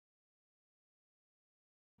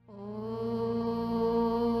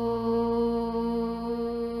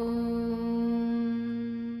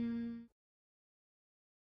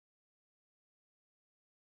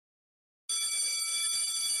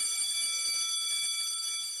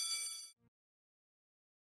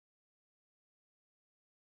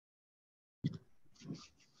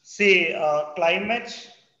See,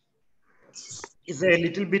 climate is a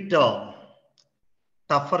little bit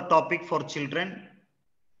tougher topic for children,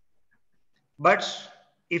 but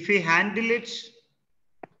if we handle it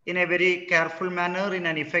in a very careful manner, in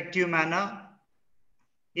an effective manner,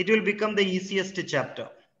 it will become the easiest chapter.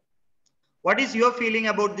 What is your feeling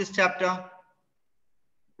about this chapter?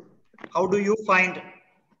 How do you find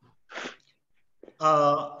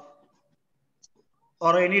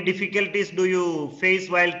or any difficulties do you face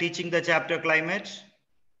while teaching the chapter climate?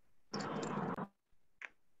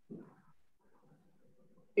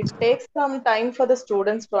 It takes some time for the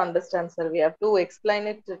students to understand, sir. We have to explain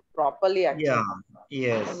it properly, Yeah, actually.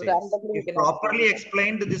 yes, yes. Randomly, we If cannot properly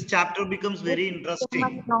explain. explained, this chapter becomes If very they must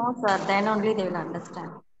interesting. know, sir, then only they will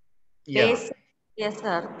understand. Yeah, Base, yes,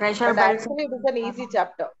 sir. Pressure But belts. actually, it is an easy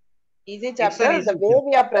chapter. Easy it's an chapter. The easy way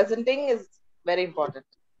we chapter. are presenting is very important.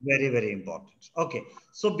 Very, very important. Okay.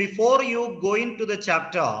 So before you go into the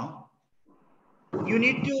chapter, you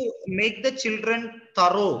need to make the children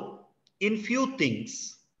thorough in few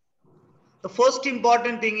things. The first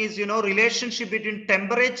important thing is, relationship between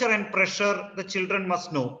temperature and pressure, the children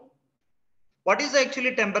must know. What is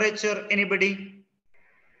actually temperature? Anybody?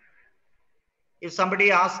 If somebody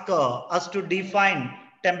asks us to define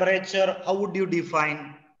temperature, how would you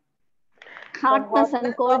define? The Hotness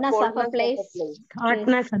and hotness or coldness of a coldness of a place. place.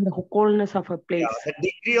 Hotness and the coldness of a Yeah, place. the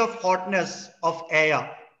degree of hotness of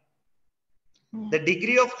air. The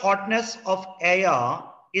degree of hotness of air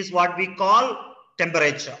is what we call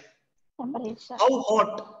temperature. Temperature. How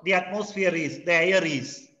hot the atmosphere is, the air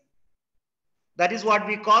is. That is what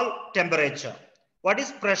we call temperature. What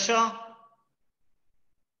is pressure?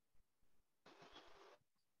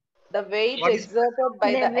 The weight What is exerted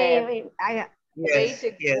by The the air. way, The weight yes,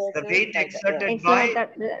 yes, the exerted weight by the air. exerted it's by not that,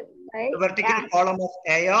 right? the vertical Yeah. column of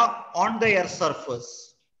air on the air surface.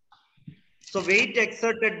 So weight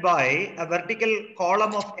exerted by a vertical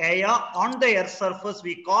column of air on the air surface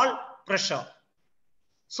we call pressure.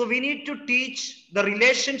 So we need to teach the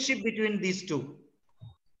relationship between these two.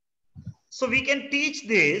 So we can teach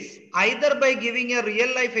this either by giving a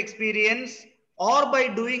real life experience or by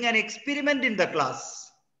doing an experiment in the class.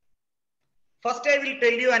 First, I will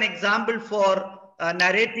tell you an example for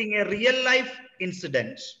narrating a real life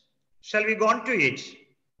incident. Shall we go on to it?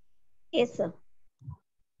 Yes, sir.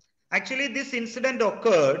 Actually, this incident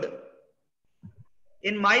occurred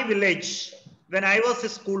in my village when I was a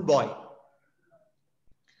schoolboy.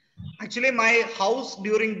 Actually, my house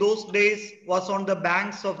during those days was on the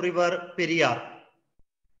banks of river Periyar.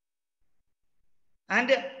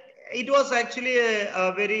 And it was actually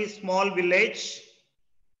a very small village.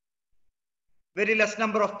 Very less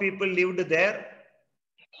number of people lived there.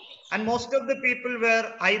 And most of the people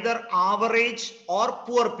were either average or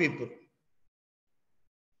poor people.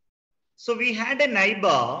 So we had a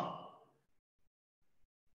neighbor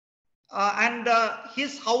and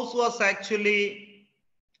his house was actually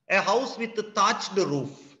a house with a thatched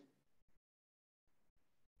roof.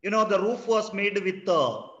 The roof was made with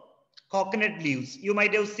coconut leaves. You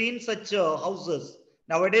might have seen such houses.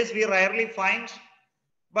 Nowadays, we rarely find.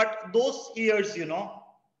 But those years,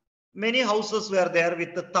 many houses were there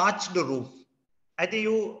with the thatched roof. I think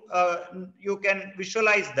you can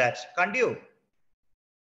visualize that, can't you?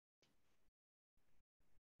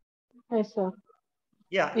 Yes, sir.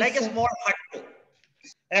 Yeah, like a small hut.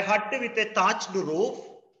 A hut with a thatched roof.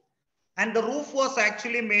 And the roof was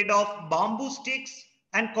actually made of bamboo sticks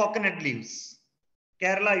and coconut leaves.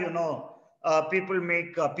 Kerala,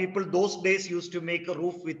 people those days used to make a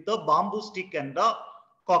roof with the bamboo stick and the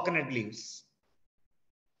coconut leaves.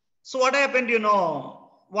 So what happened,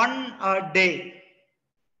 one day,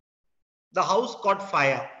 the house caught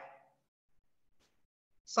fire.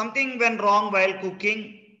 Something went wrong while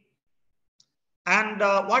cooking. And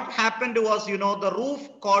what happened was, the roof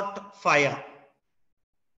caught fire.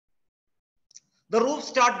 The roof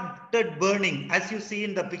started burning, as you see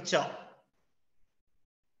in the picture.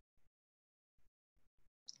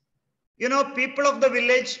 People of the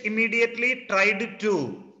village immediately tried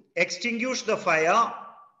to extinguish the fire.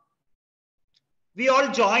 We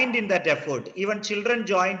all joined in that effort. Even children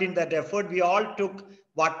joined in that effort. We all took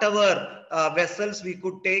whatever vessels we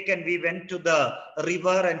could take and we went to the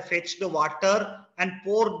river and fetched the water and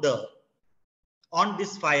poured on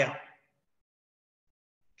this fire.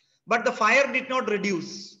 But the fire did not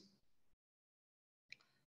reduce.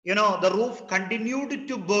 The roof continued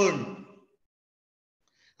to burn.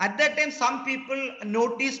 At that time, some people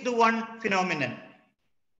noticed one phenomenon.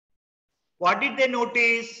 What did they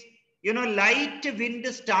notice? Light wind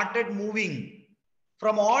started moving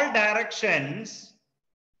from all directions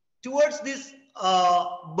towards this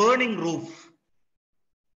burning roof.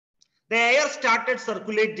 the air started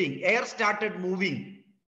circulating, air started moving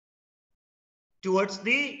towards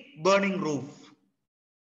the burning roof.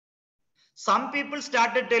 Some people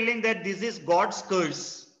started telling that this is God's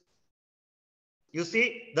curse. You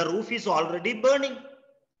see, the roof is already burning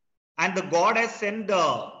and the God has sent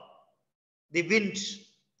the wind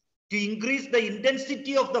to increase the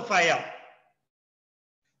intensity of the fire.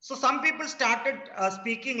 So some people started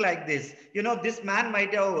speaking like this. You know, this man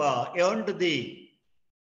might have earned the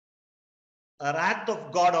wrath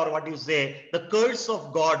of God, or what you say, the curse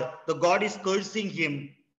of God. The God is cursing him.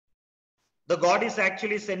 The God is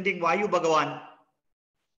actually sending Vayu Bhagavan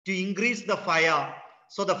to increase the fire.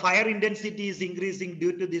 So the fire intensity is increasing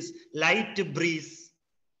due to this light breeze.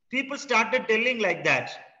 People started telling like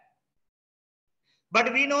that.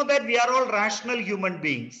 But we know that we are all rational human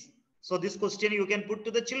beings. So this question you can put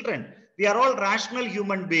to the children. We are all rational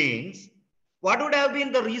human beings. What would have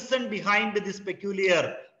been the reason behind this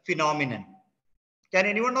peculiar phenomenon? Can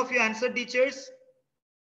any one of you answer, teachers?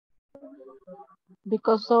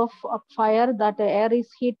 Because of a fire, that the air is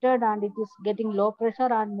heated and it is getting low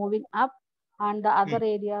pressure and moving up, and the other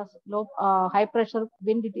areas low high pressure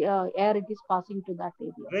wind air it is passing to that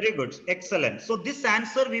area. Very good. Excellent. So this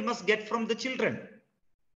answer we must get from the children.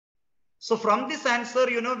 So from this answer,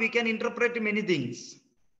 you know, we can interpret many things.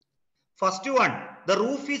 First one, the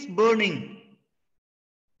roof is burning.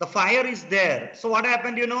 The fire is there. So what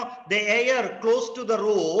happened, you know, the air close to the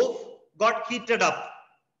roof got heated up.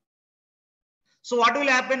 So what will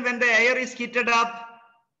happen when the air is heated up?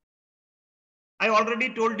 I already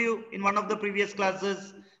told you in one of the previous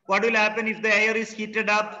classes. What will happen if the air is heated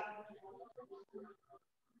up?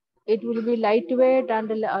 It will be lightweight and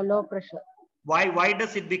low pressure. Why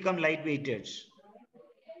does it become lightweighted?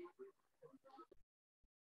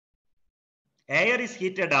 Air is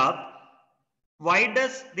heated up. Why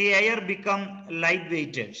does the air become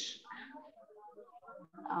lightweighted?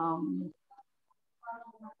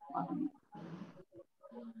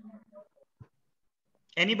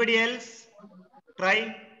 Anybody else?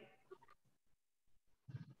 Try.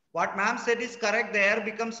 What ma'am said is correct. The air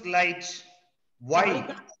becomes light. Why?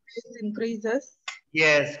 Molecular space increases.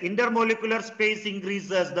 Yes, intermolecular space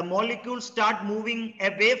increases. The molecules start moving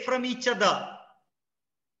away from each other.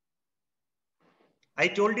 I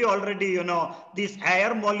told you already, you know, these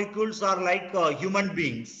air molecules are like human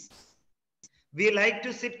beings. We like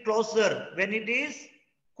to sit closer when it is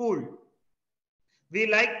cool. We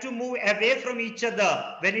like to move away from each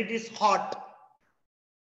other when it is hot.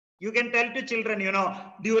 You can tell to children, you know,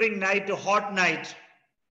 during night, hot night,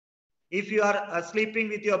 if you are sleeping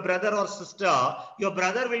with your brother or sister, your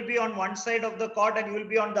brother will be on one side of the cot and you will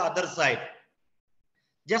be on the other side.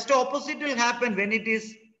 Just opposite will happen when it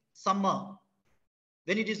is summer.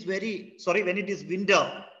 When it is when it is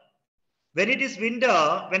winter. When it is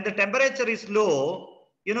winter, when the temperature is low,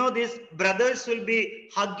 you know, these brothers will be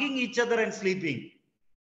hugging each other and sleeping.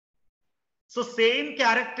 So same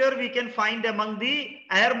character we can find among the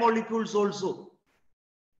air molecules also.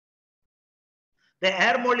 The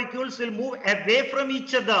air molecules will move away from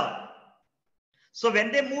each other. So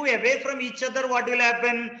when they move away from each other, what will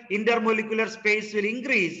happen? Intermolecular space will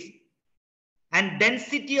increase and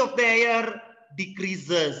density of the air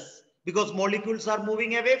decreases because molecules are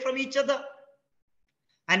moving away from each other.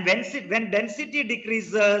 And when density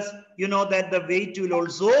decreases, you know that the weight will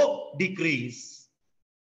also decrease.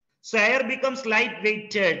 So air becomes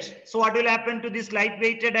light-weighted. So what will happen to this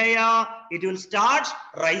light-weighted air? It will start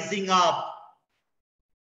rising up.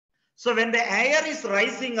 So when the air is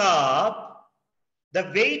rising up,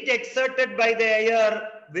 the weight exerted by the air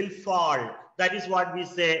will fall. That is what we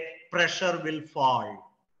say, pressure will fall.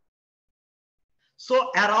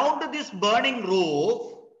 So around this burning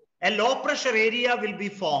roof, a low pressure area will be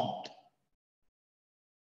formed.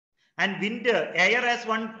 And air has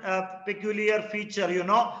one peculiar feature, you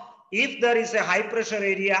know, if there is a high pressure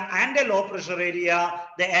area and a low pressure area,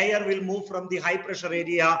 the air will move from the high pressure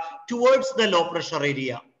area towards the low pressure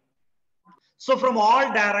area. So from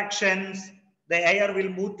all directions, the air will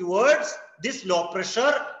move towards this low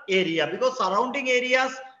pressure area because surrounding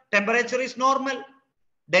areas, temperature is normal,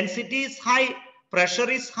 density is high, pressure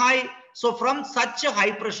is high. So from such a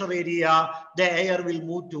high pressure area, the air will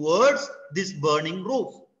move towards this burning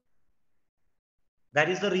roof. That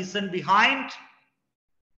is the reason behind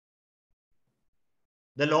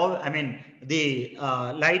the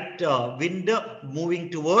light wind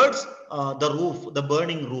moving towards the roof, the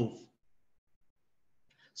burning roof.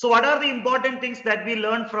 So what are the important things that we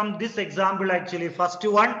learn from this example actually? First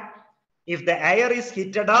one, if the air is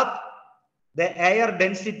heated up, the air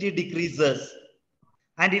density decreases.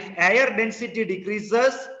 And if air density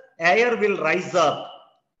decreases, air will rise up.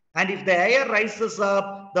 And if the air rises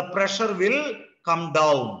up, the pressure will come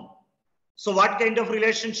down. So what kind of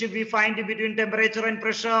relationship we find between temperature and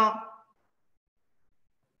pressure?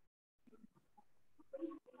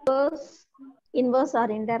 Inverse or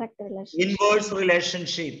indirect relationship. Inverse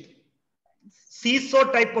relationship.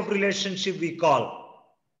 Seesaw type of relationship we call.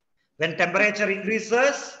 When temperature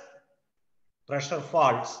increases, pressure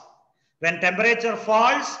falls. When temperature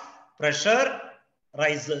falls, pressure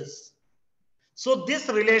rises. So this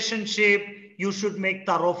relationship you should make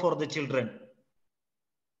thorough for the children.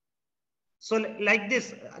 So like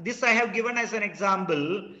this I have given as an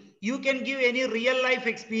example. You can give any real life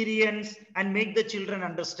experience and make the children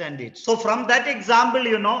understand it. So from that example,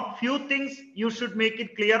 few things you should make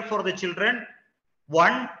it clear for the children.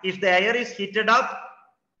 One, if the air is heated up,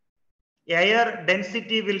 air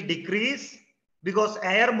density will decrease because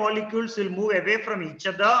air molecules will move away from each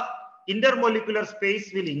other. Intermolecular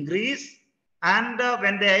space will increase. And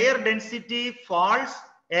when the air density falls,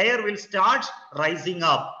 air will start rising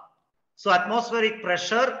up. So atmospheric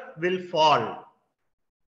pressure will fall.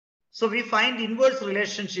 So we find inverse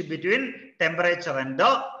relationship between temperature and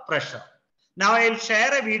the pressure. Now I will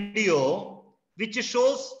share a video which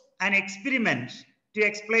shows an experiment to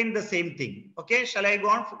explain the same thing. Okay, shall I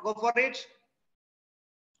go for it?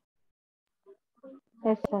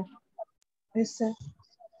 Yes, sir. Yes, sir.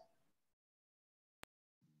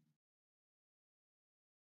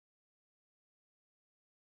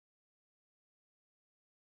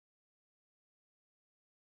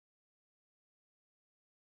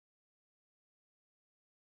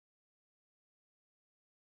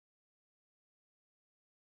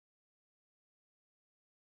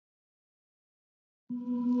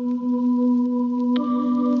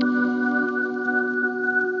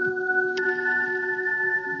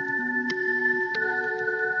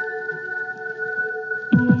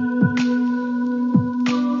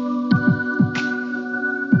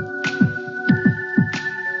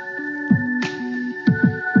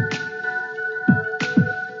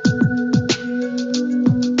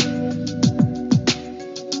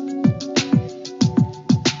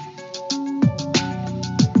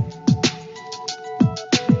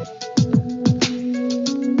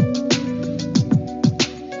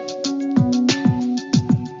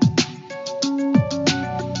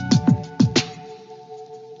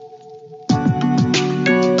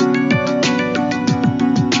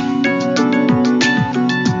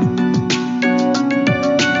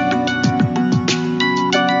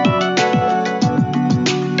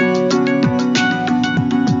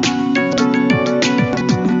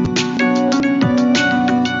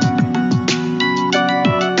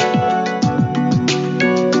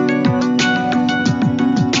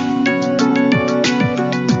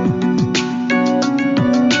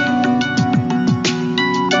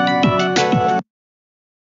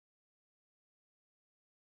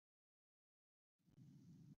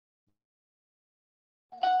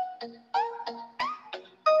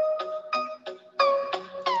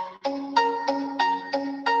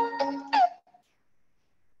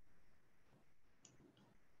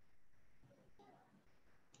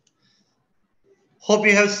 Hope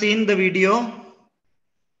you have seen the video.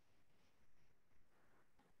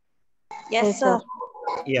 Yes, sir.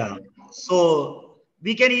 Yeah. So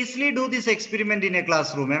we can easily do this experiment in a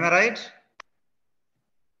classroom. Am I right?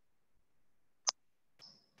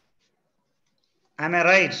 Am I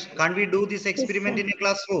right? Can't we do this experiment in a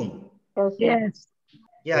classroom? Yes, sir. Yes.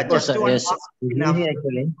 Yeah, Of course, just sir. one Yes, mask it's enough. easy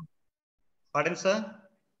actually. Pardon, sir?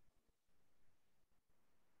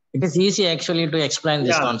 It is easy actually to explain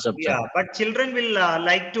this concept, sir. Yeah, but children will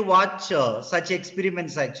like to watch such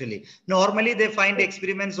experiments actually. Normally they find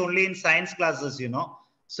experiments only in science classes,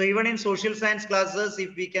 So even in social science classes,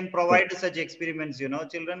 if we can provide such experiments,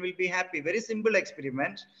 children will be happy. Very simple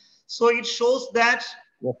experiment. So it shows that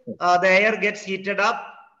Yes, sir. the air gets heated up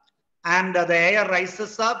and the air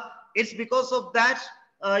rises up. It's because of that,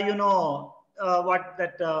 what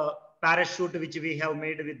that parachute which we have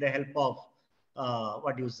made with the help of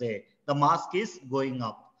the mask is going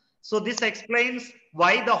up. So this explains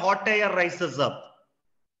why the hot air rises up.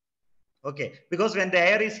 Okay, because when the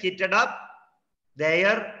air is heated up, the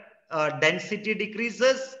air density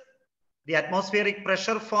decreases, the atmospheric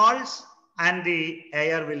pressure falls, and the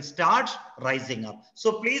air will start rising up.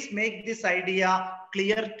 So please make this idea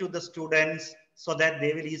clear to the students so that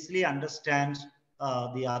they will easily understand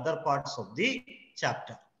the other parts of the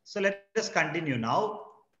chapter. So let us continue now.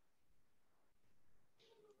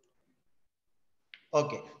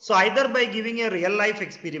 Okay, so either by giving a real life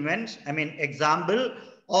experiment, example,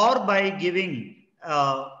 or by giving,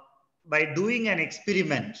 by doing an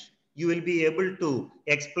experiment you will be able to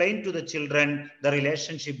explain to the children the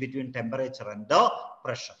relationship between temperature and the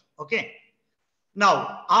pressure. Okay.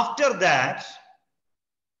 Now, after that,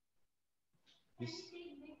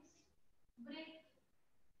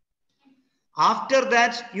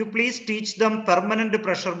 you please teach them permanent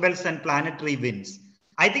pressure belts and planetary winds.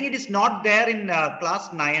 I think it is not there in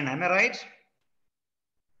class 9. Am I right?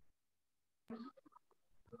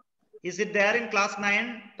 Is it there in class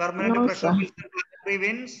 9? Permanent No, pressure sir. belts and planetary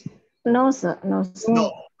winds? No, sir. No, sir. No.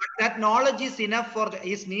 But that knowledge is enough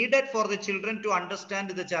is needed for the children to understand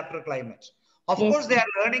the chapter climate. Of Yes, course, they sir.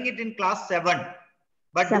 are learning it in class 7.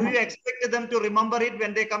 But do 7. you expect them to remember it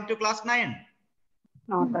when they come to class 9?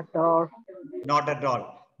 Not at all. Not at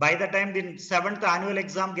all. By the time the 7th annual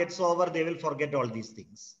exam gets over, they will forget all these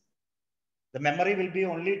things. The memory will be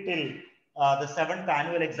only till the 7th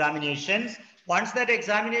annual examinations. Once that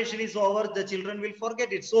examination is over, the children will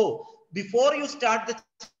forget it. So before you start the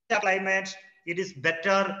climate, it is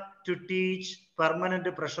better to teach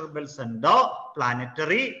permanent pressure belts and the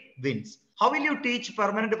planetary winds. How will you teach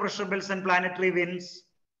permanent pressure belts and planetary winds?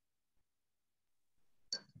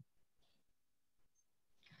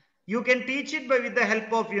 You can teach it with the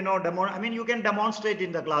help of, you can demonstrate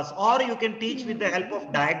in the class, or you can teach with the help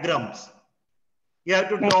of diagrams. You have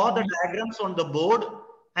to draw the diagrams on the board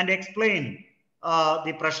and explain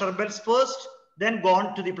the pressure belts first, then go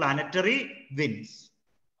on to the planetary winds.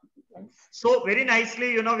 So very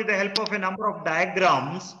nicely, with the help of a number of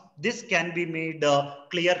diagrams, this can be made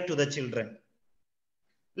clear to the children.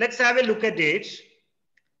 Let's have a look at it.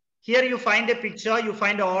 Here you find a picture, you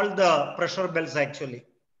find all the pressure belts actually.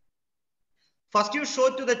 First you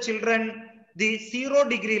show to the children the 0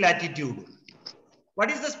 degree latitude. What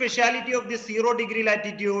is the speciality of the 0 degree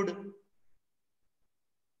latitude?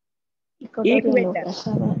 Equatorial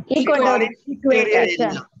pressure. We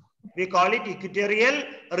call it equatorial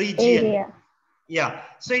region. Area. Yeah.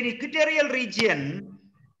 So in equatorial region,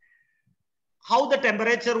 how the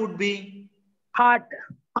temperature would be? Hot.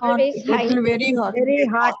 Always high. Very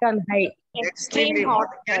hot and high. Extremely hot.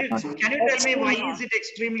 Can you tell me why is it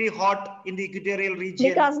extremely hot in the equatorial region?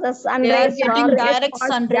 Because the sun They are rays getting are direct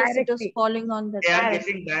sun rays. It is directly. falling on the They are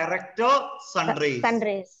getting direct sun rays. sun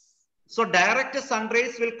rays. So direct sun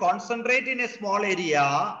rays will concentrate in a small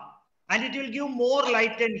area and it will give more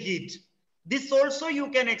light and heat. This also you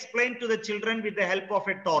can explain to the children with the help of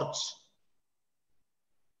a torch.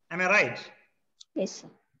 Am I right? Yes, sir.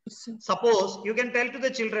 Suppose you can tell to the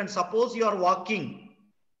children, suppose you are walking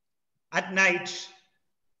at night,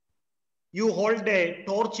 you hold a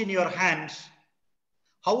torch in your hands.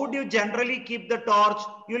 How would you generally keep the torch?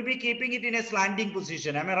 You will be keeping it in a slanting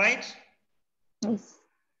position. Am I right? Yes.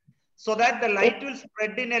 So that the light will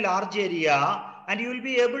spread in a large area and you will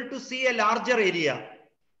be able to see a larger area.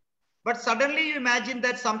 But suddenly you imagine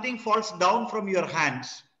that something falls down from your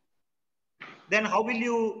hands. Then how will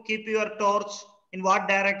you keep your torch? In what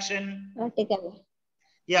direction? Vertically.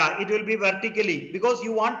 Yeah, it will be vertically because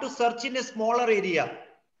you want to search in a smaller area.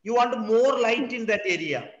 You want more light in that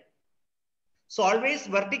area. So always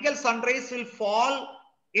vertical sun rays will fall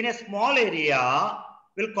in a small area,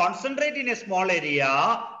 will concentrate in a small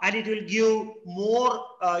area, and it will give more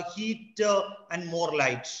heat and more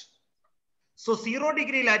light. So 0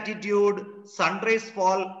 degree latitude, sun rays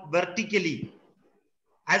fall vertically.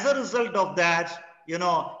 As a result of that,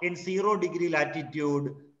 in 0 degree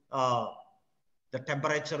latitude, the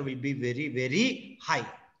temperature will be very, very high.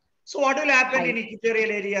 So what will happen in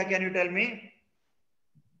equatorial area? Can you tell me?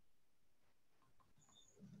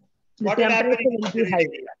 The temperature will be high.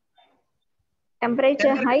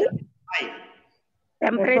 Temperature high.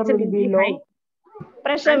 Temperature will be high.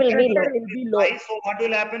 Pressure will be low. So what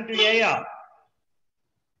will happen to air?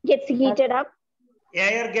 Gets heated up.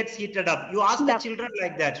 Air gets heated up. You ask the children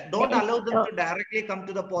like that. Don't allow them to directly come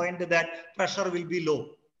to the point that pressure will be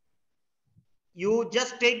low. You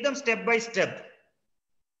just take them step by step.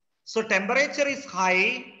 So temperature is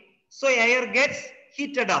high. So air gets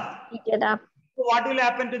heated up. Heated up. So what will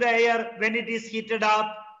happen to the air when it is heated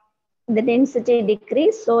up? The density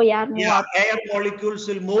decrease. So air move up. Air molecules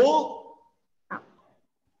will move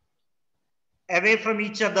away from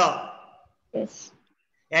each other. Yes.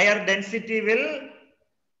 Air density will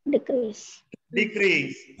decrease.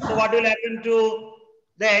 So what will happen to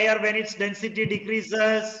the air when its density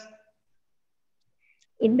decreases?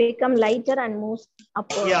 It becomes lighter and moves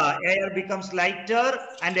upward. Yeah, air becomes lighter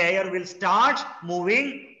and air will start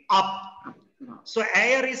moving up. So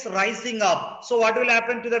air is rising up. So what will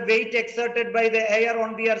happen to the weight exerted by the air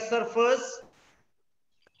on the Earth's surface?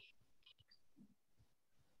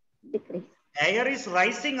 Air is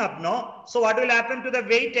rising up, no? So what will happen to the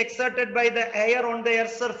weight exerted by the air on the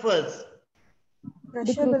earth's surface?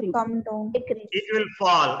 Pressure will come down. It will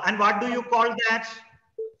fall. And what do you call that?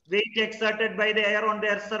 Weight exerted by the air on the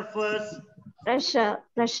earth's surface? Pressure.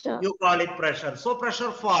 You call it pressure. So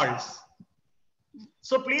pressure falls.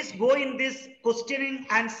 So please go in this questioning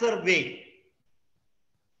answer way.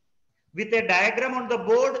 With a diagram on the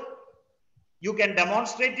board, you can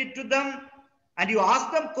demonstrate it to them and you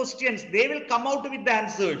ask them questions. They will come out with the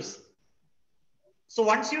answers. So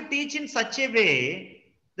once you teach in such a way,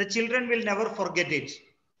 the children will never forget it.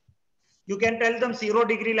 You can tell them 0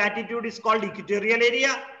 degree latitude is called equatorial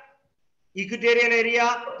area. Equatorial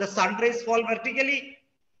area, the sun rays fall vertically.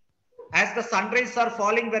 As the sun rays are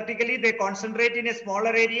falling vertically, they concentrate in a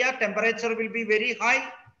smaller area. Temperature will be very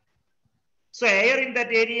high. So air in that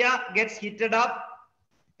area gets heated up.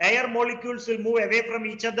 Air molecules will move away from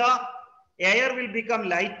each other. Air will become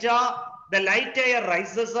lighter. The light air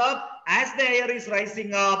rises up. As the air is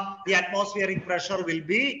rising up, the atmospheric pressure will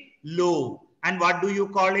be low. And what do you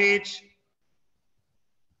call it?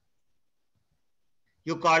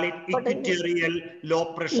 You call it equatorial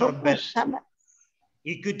low pressure belt.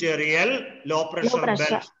 Equatorial low pressure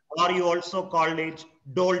belt, or you also call it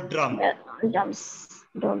doldrum.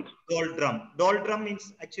 Doldrum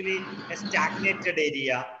means actually a stagnated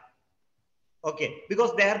area. Okay,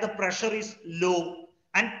 because there the pressure is low,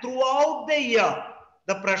 and throughout the year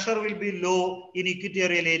the pressure will be low in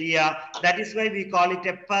equatorial area. That is why we call it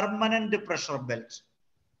a permanent pressure belt.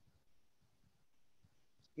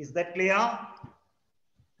 Is that clear?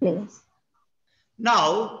 Yes.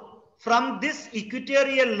 Now, from this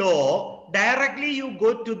equatorial low, directly you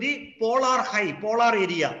go to the polar high, polar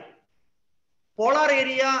area. Polar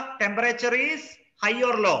area temperature is high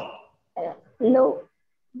or low? Low.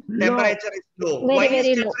 Temperature is low. Very, Why very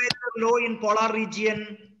is low. temperature low in polar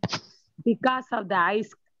region? Because of the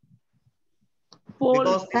ice. Pole.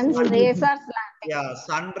 Because Sun's rays are slanting. yeah,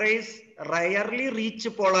 sun rays rarely reach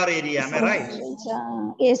polar area. Am I right?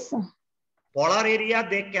 Yes. Polar area,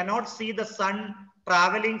 they cannot see the sun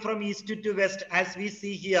traveling from east to west as we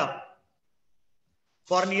see here.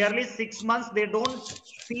 For nearly 6 months, they don't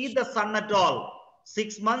see the sun at all.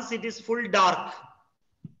 6 months, it is full dark.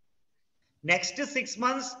 Next 6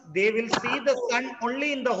 months, they will see the sun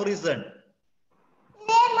only in the horizon.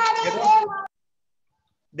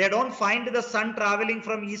 They don't find the sun traveling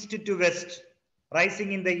from east to west,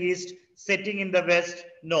 rising in the east, setting in the west.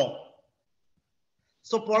 No.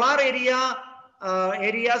 So polar area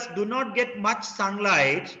areas do not get much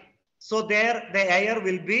sunlight. So there the air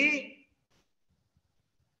will be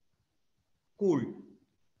cool.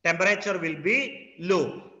 Temperature will be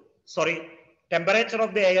low. Sorry, temperature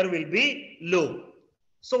of the air will be low.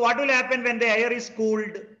 So what will happen when the air is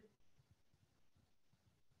cooled?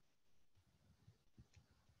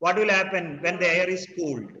 What will happen when the air is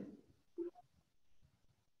cooled?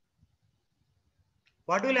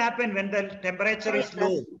 What will happen when the temperature is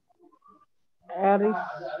low? Air is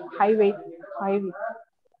high weight.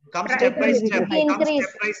 Come step by step. Come step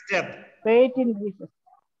by step. Weight increases.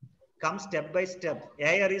 Come step by step.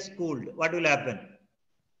 Air is cooled. What will happen?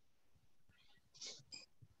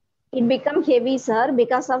 It becomes heavy, sir,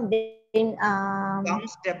 because of the. Come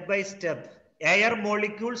step by step. Air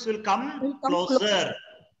molecules will come closer.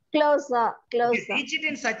 Closer. Okay, teach it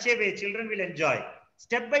in such a way children will enjoy.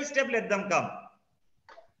 Step by step, let them come.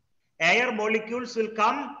 Air molecules will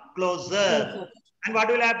come closer. And what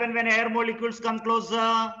will happen when air molecules come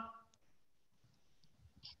closer?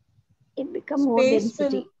 It becomes more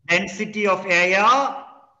density. Density of air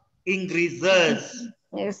increases.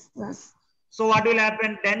 Yes. So what will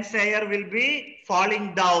happen? Dense air will be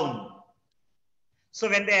falling down. So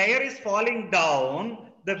when the air is falling down,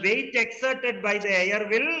 the weight exerted by the air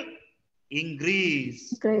will increase.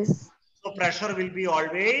 So pressure will be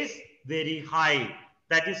always very high.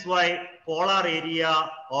 That is why polar area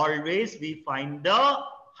always we find the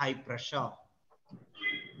high pressure.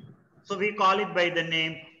 So we call it by the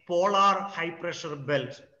name polar high pressure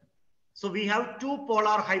belt. So we have 2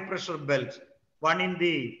 polar high pressure belts, one in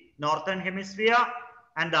the northern hemisphere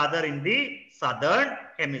and the other in the southern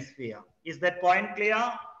hemisphere. Is that point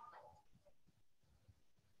clear?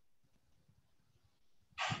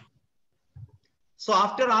 So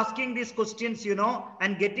after asking these questions,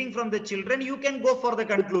 and getting from the children, you can go for the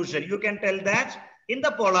conclusion. You can tell that in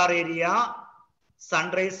the polar area,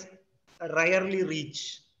 sun rays rarely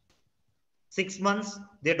reach. 6 months,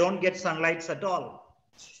 they don't get sunlight at all.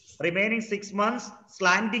 Remaining 6 months,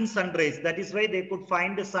 slanting sun rays. That is why they could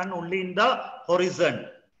find the sun only in the horizon.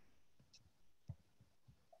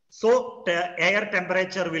 So the air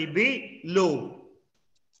temperature will be low.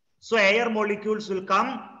 So air molecules will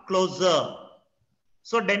come closer.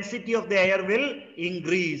 So density of the air will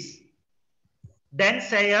increase.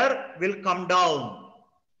 Dense air will come down.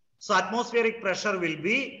 So atmospheric pressure will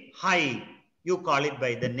be high. You call it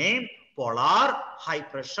by the name polar high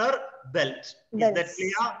pressure belt. Is that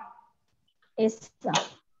clear? Yes, sir.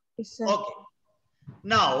 Yes, sir. Okay.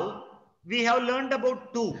 Now we have learned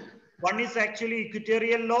about two. One is actually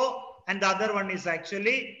equatorial low and the other one is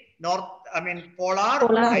actually polar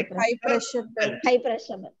High High pressure belt. High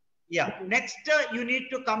pressure belt. Yeah. Next, you need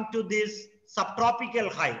to come to this subtropical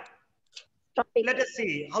high. Tropical. Let us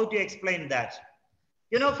see how to explain that.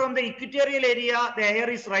 You know, from the equatorial area, the air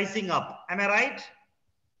is rising up. Am I right?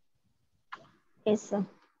 Yes, sir.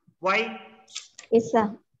 Why? Yes,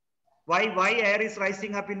 sir. Why air is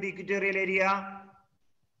rising up in the equatorial area?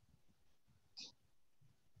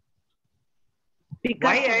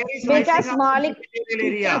 Why air is Because rising up in the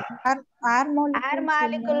equatorial area? Air molecules. Air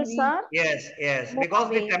molecules are Yes. move Because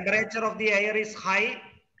the away. temperature of the air is high,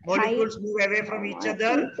 molecules move away from each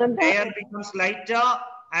other, Each other. air becomes lighter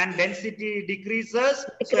and density decreases,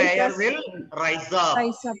 so air will rise up.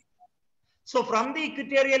 rise up. So from the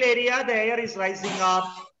equatorial area, the air is rising up.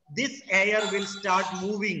 This air will start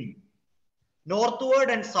moving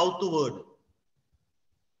northward and southward.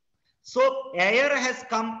 So air has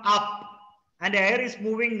come up and air is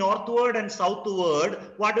moving northward and southward.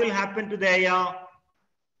 What will happen to the air?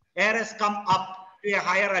 Air has come up to a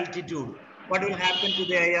higher altitude. What will happen to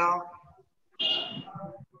the air?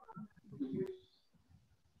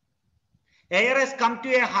 Air has come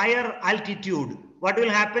to a higher altitude. What will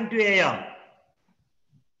happen to air?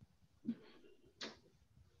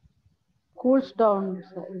 Cools down.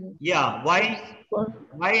 Yeah, why?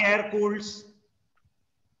 Why air cools?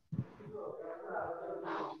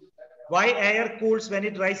 Why air cools when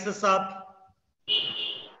it rises up?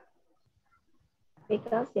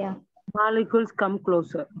 because Molecules come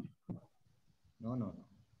closer. No.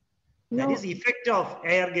 That is effect of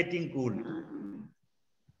air getting cool.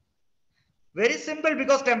 Very simple,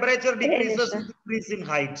 because temperature decreases with increase in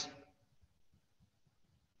height.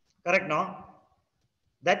 Correct, no?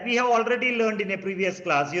 That we have already learned in a previous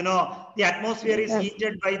class. You know, the atmosphere is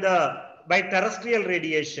heated by terrestrial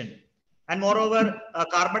radiation. And moreover,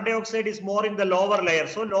 carbon dioxide is more in the lower layer.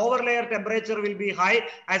 So lower layer temperature will be high.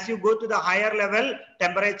 As you go to the higher level,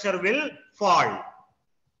 temperature will fall.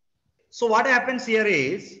 So what happens here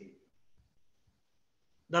is,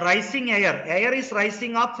 the rising air is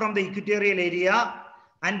rising up from the equatorial area,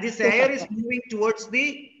 and this air is moving towards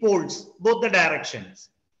the poles, both the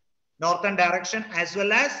directions, northern direction as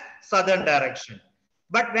well as southern direction.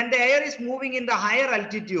 But when the air is moving in the higher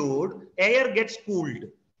altitude, air gets cooled,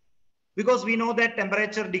 because we know that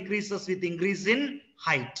temperature decreases with increase in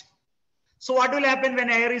height. So what will happen when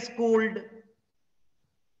air is cooled?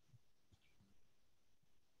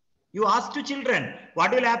 You ask to children,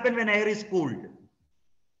 what will happen when air is cooled?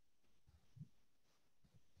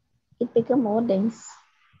 it become more dense.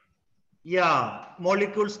 Yeah,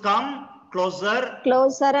 molecules come closer.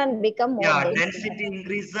 Closer and become more dense. Density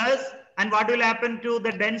increases. And what will happen to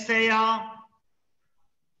the dense air?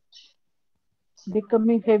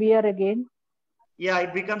 Becoming heavier again. Yeah,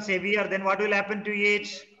 it becomes heavier. Then what will happen to it?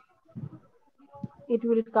 It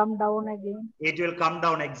will come down again. It will come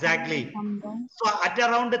down, exactly. So at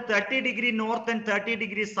around 30° north and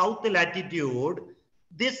 30° south latitude,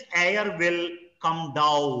 this air will come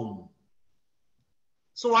down.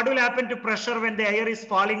 So what will happen to pressure when the air is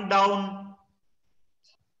falling down?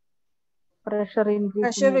 Pressure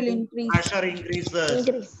increases. Pressure will increase. Pressure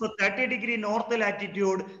increases. So 30° north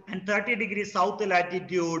latitude and 30° south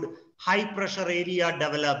latitude, high pressure area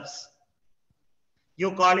develops.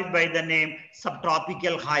 You call it by the name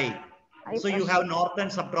subtropical high. So you have northern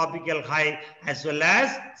subtropical high as well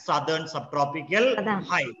as southern subtropical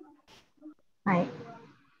high.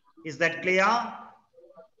 Is that clear?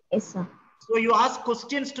 Yes, sir. So you ask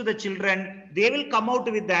questions to the children, they will come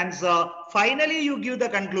out with the answer. Finally, you give the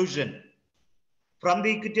conclusion. From the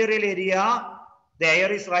equatorial area, the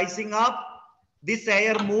air is rising up. This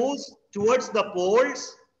air moves towards the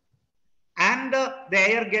poles, and the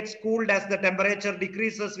air gets cooled as the temperature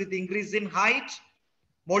decreases with increase in height.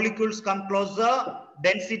 Molecules come closer,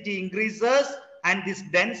 density increases, and this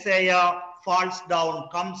dense air falls down,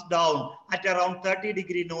 comes down at around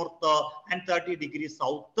 30° north and 30°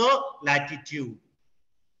 south latitude.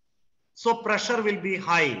 So pressure will be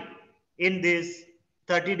high in this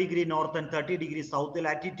 30° north and 30° south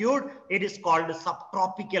latitude. It is called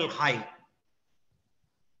subtropical high.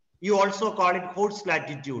 You also call it Horst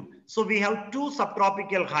latitude. So we have two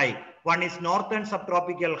subtropical high. One is northern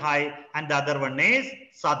subtropical high and the other one is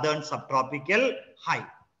southern subtropical high.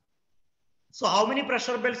 So how many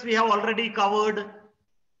pressure belts we have already covered?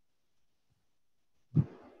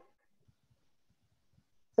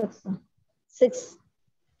 6.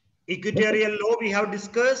 Equatorial low we have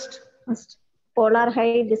discussed. Polar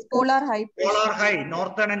high discussed. Polar high. Polar high,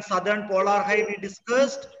 northern and southern polar high we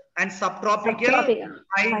discussed, and subtropical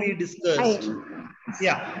high we discussed.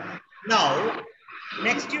 Yeah. Now,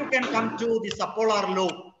 next you can come to the subpolar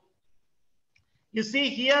low. You see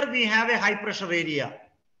here we have a high pressure area.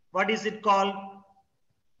 What is it called?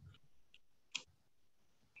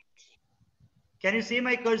 Can you see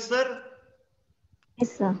my cursor?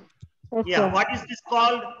 Yes, sir. Yes, Yeah. sir. What is this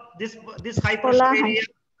called? This high pressure area?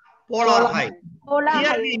 Polar high.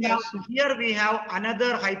 Here we have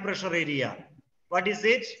another high pressure area. What is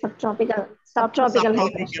it? Subtropical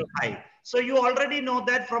high. So you already know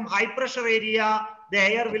that from high pressure area, the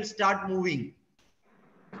air will start moving.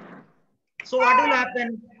 So what will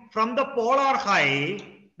happen? From the polar high,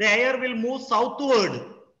 the air will move southward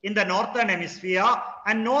in the northern hemisphere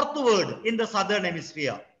and northward in the southern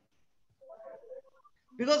hemisphere.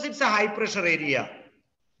 Because it's a high pressure area.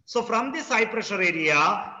 So from this high pressure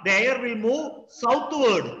area, the air will move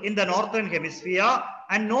southward in the northern hemisphere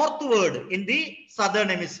and northward in the southern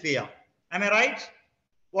hemisphere. Am I right?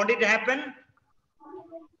 Won't it happen?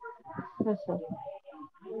 Yes, sir.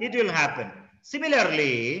 It will happen.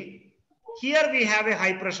 Similarly, here we have a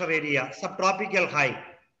high pressure area, subtropical high.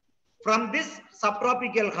 From this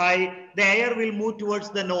subtropical high, the air will move towards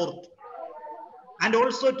the north and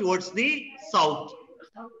also towards the south.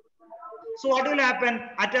 So what will happen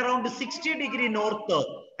at around 60° north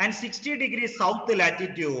and 60° south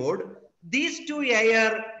latitude, these two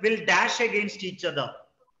air will dash against each other.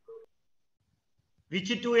 Which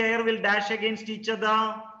two air will dash against each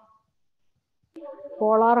other?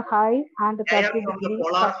 Polar high and the Air from the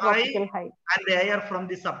polar subtropical high. And the air from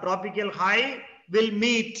the subtropical high will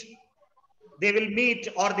meet. They will meet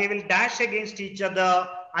or they will dash against each other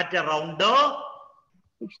at around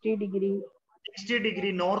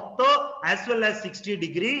 60° north as well as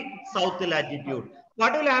 60° south latitude.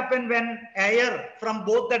 What will happen when air from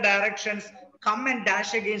both the directions come and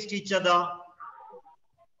dash against each other?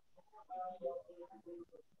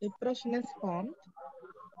 Depression is formed.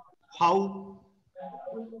 How?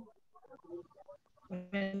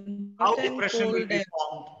 When How hot and depression will cold be air,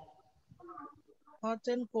 formed? hot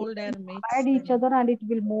and cold air meets. add each other and it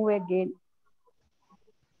will move again.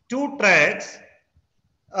 Two tracks,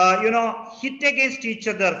 hit against each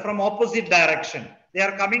other from opposite direction. They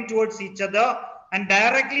are coming towards each other and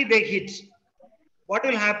directly they hit. What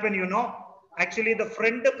will happen, actually the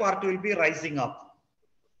front part will be rising up.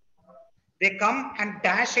 They come and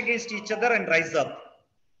dash against each other and rise up.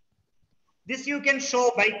 This you can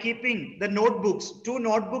show by keeping the notebooks. Two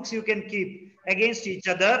notebooks you can keep against each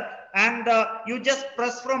other and you just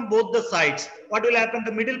press from both the sides. What will happen?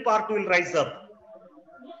 The middle part will rise up.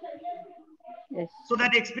 Yes. So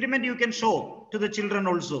that experiment you can show to the children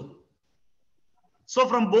also. So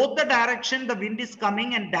from both the direction, the wind is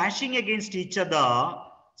coming and dashing against each other.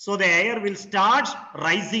 So the air will start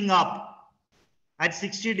rising up at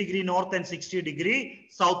 60° north and 60°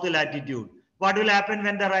 south latitude. What will happen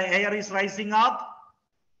when the air is rising up?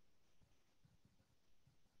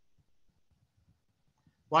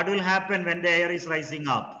 What will happen when the air is rising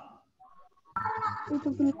up? It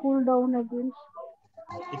will cool down again.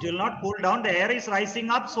 It will not cool down. The air is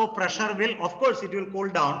rising up, so pressure will, of course, it will cool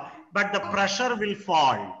down, but the pressure will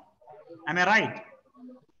fall. Am I right?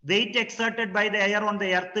 Weight exerted by the air on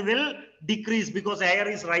the earth will decrease because air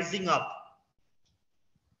is rising up.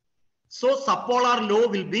 So subpolar low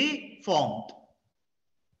will be formed.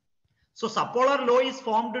 So subpolar low is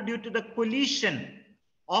formed due to the collision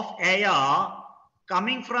of air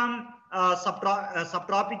coming from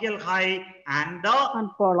subtropical high and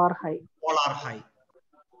polar high.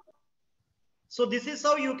 So this is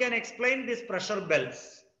how you can explain these pressure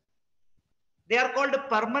belts. They are called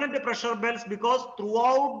permanent pressure belts because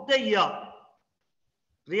throughout the year,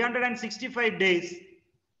 365 days,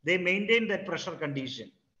 they maintain that pressure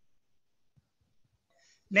condition.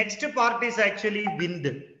 Next part is actually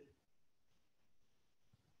wind.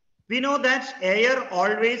 We know that air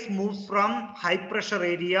always moves from high pressure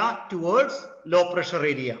area towards low pressure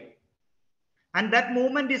area. And that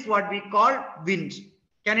movement is what we call wind.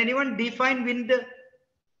 Can anyone define wind?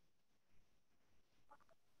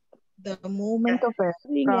 The movement of air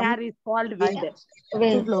Air is called wind.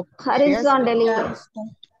 Horizontally.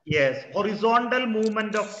 Yes, horizontal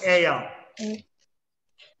movement of air.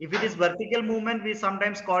 If it is vertical movement, we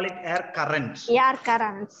sometimes call it air current. Air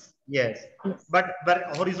currents. Yes, but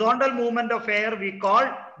horizontal movement of air we call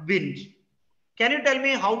wind. Can you tell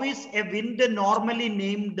me how is a wind normally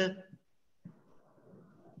named?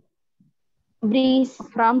 Breeze.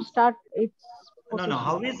 From start, it's No, position.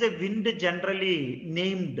 how is a wind generally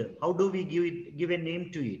named? How do we give a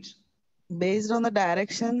name to it? Based on the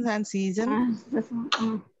directions and season.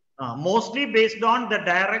 Mostly based on the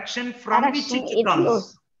direction from which Direction it it comes.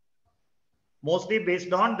 blows. Mostly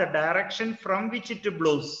based on the direction from which it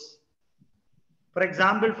blows. For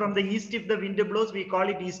example, from the east, if the wind blows, we call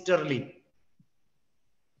it easterly.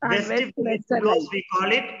 And West, if the wind blows, we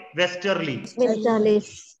call it westerly. Westerly.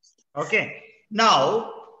 Okay.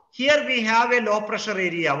 Now, here we have a low pressure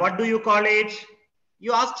area. What do you call it?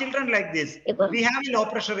 You ask children like this. We have a low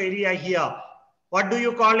pressure area here. What do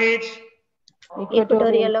you call it?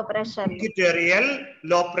 Equatorial low pressure. Equatorial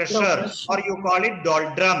low pressure, or you call it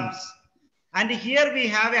doldrums. And here we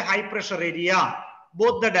have a high pressure area,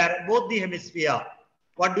 both the hemisphere.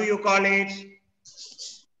 What do you call it?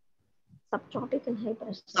 Subtropical high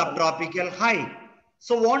pressure. Subtropical high.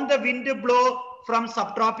 So won't the wind blow from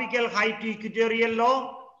subtropical high to equatorial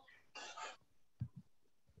low?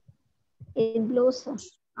 It blows.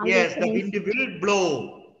 Yes, the wind will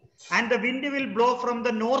blow. And the wind will blow from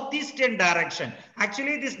the northeastern direction.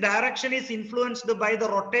 Actually, this direction is influenced by the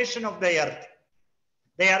rotation of the earth.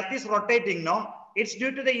 The earth is rotating, no? It's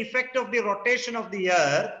due to the effect of the rotation of the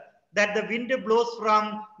earth that the wind blows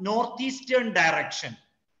from northeastern direction.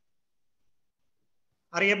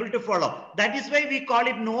 Are you able to follow? That is why we call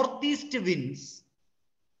it northeast winds.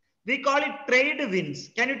 We call it trade winds.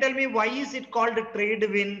 Can you tell me why is it called trade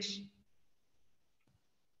winds?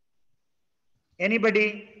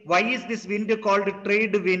 Anybody? Why is this wind called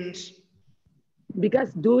trade winds?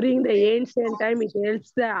 Because during the ancient time, it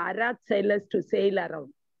helps the Arab sailors to sail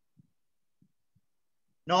around.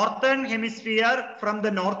 Northern hemisphere from the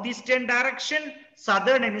northeastern direction,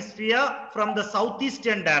 southern hemisphere from the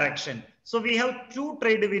southeastern direction. So we have two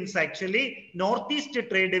trade winds actually, northeast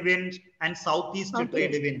trade winds and southeast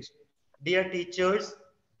trade winds. Dear teachers,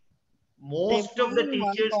 most of the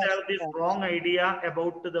teachers have this wrong idea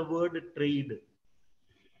about the word trade.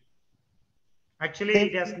 Actually,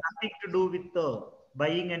 it has nothing to do with the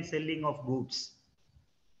buying and selling of goods.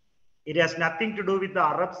 It has nothing to do with the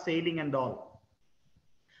Arab sailing and all.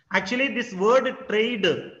 Actually, this word trade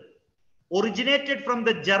originated from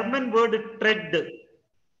the German word tread,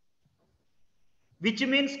 which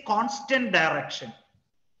means constant direction.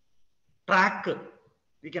 Track,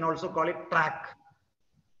 we can also call it track.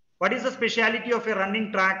 What is the speciality of a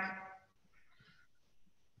running track?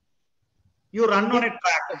 You run on a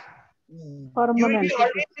track. You will be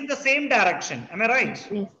always in the same direction. Am I right?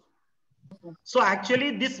 Yes. So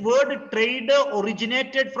actually this word trade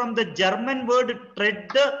originated from the German word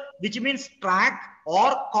tread, which means track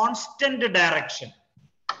or constant direction.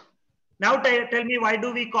 Now tell me, why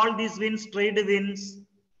do we call these winds trade winds?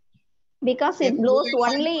 Because it blows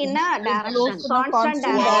only in a direction, constant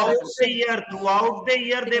direction. Throughout the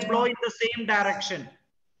year, they blow in the same direction.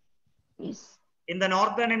 Yes. In the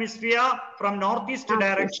northern hemisphere, from northeast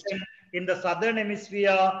direction. In the southern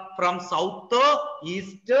hemisphere, from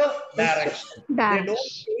southeast direction. They don't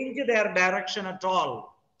change their direction at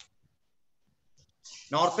all.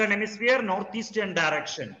 Northern hemisphere, northeastern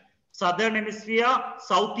direction. Southern hemisphere,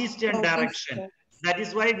 southeastern direction. That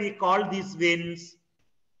is why we call these winds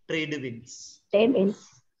trade winds. Trade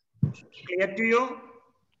winds. Clear to you?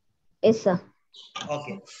 Yes, sir.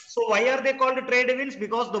 Okay. So why are they called trade winds?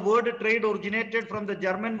 Because the word trade originated from the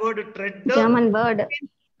German word tread. German word.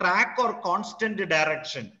 Track or constant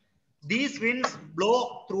direction. These winds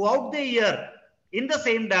blow throughout the year in the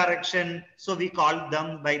same direction. So we call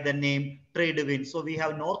them by the name trade winds. So we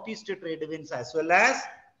have northeast trade winds as well as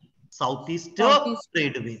southeast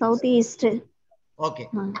trade winds. Southeast. Okay.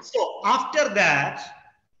 So after that,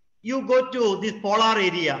 you go to this polar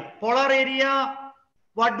area. Polar area,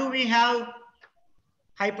 what do we have?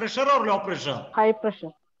 High pressure or low pressure? High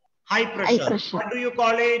pressure. High pressure. High pressure. What do you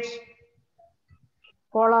call it?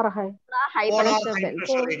 Polar high. Polar high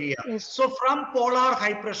pressure area. Yes. So from polar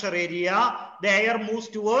high pressure area, the air moves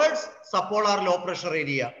towards subpolar low pressure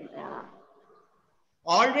area.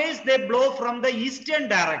 Always they blow from the eastern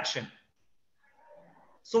direction.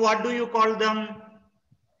 So what do you call them?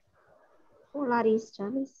 Polar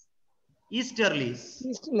easterlies. Easterlies.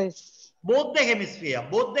 Easterlies. Both the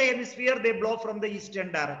hemisphere, they blow from the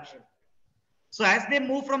eastern direction. So as they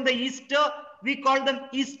move from the east, we call them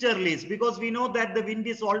easterlies because we know that the wind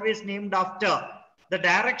is always named after the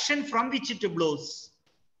direction from which it blows.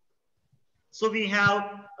 So we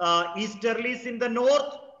have easterlies in the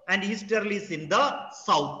north and easterlies in the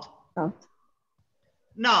south.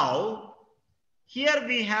 Now, here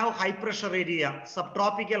we have high pressure area,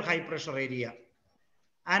 subtropical high pressure area.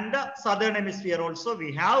 And the southern hemisphere also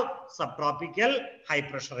we have subtropical high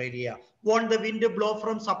pressure area. Won't the wind blow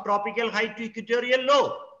from subtropical high to equatorial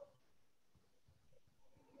low?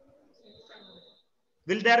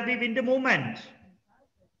 Will there be wind movement?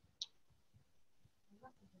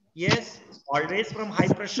 Yes, always from high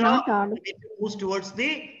pressure, the wind moves towards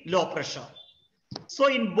the low pressure. So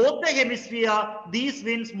in both the hemisphere, these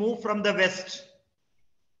winds move from the west.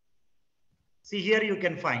 See here you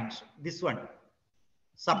can find this one.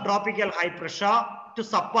 Subtropical high pressure to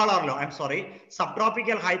subpolar low. I'm sorry.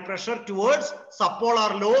 Subtropical high pressure towards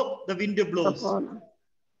subpolar low, the wind blows.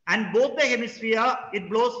 And both the hemisphere, it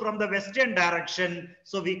blows from the western direction.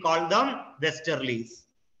 So we call them westerlies.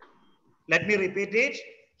 Let me repeat it.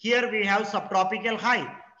 Here we have subtropical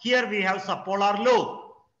high. Here we have subpolar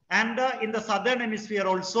low. And in the southern hemisphere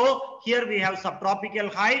also, here we have subtropical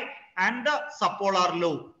high and subpolar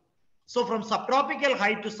low. So from subtropical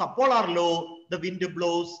high to subpolar low, the wind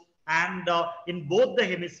blows. And in both the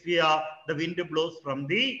hemisphere, the wind blows from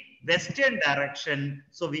the western direction.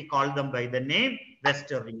 So we call them by the name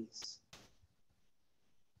westerlies.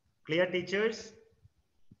 Clear, teachers?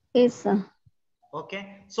 Yes, sir.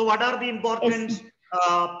 Okay. So what are the important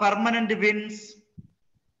permanent winds?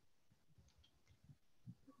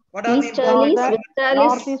 What are Easterlies, the westerlies.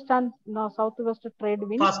 Northeast and southwest trade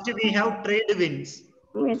winds. First we have trade winds.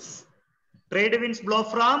 Yes. Trade winds blow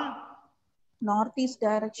from northeast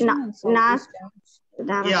direction and North southeast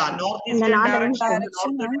direction. yeah, northeastern northern direction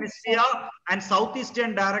in the direction northern and hemisphere and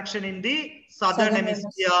southeastern direction in the southern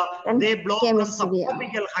hemisphere. And They blow from hemisphere.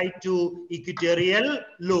 subtropical high to equatorial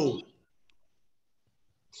low.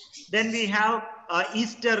 Then we have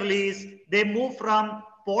easterlies. They move from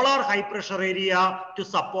polar high pressure area to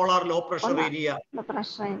subpolar low pressure area. The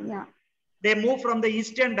pressure area. They move from the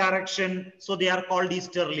eastern direction, so they are called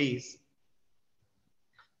easterlies.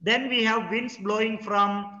 Then we have winds blowing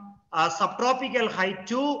from subtropical high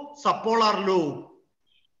to subpolar low.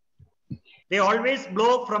 They always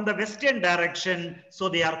blow from the western direction, so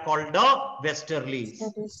they are called the westerlies.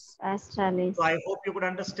 Westerlies. So I hope you could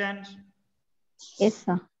understand. Yes,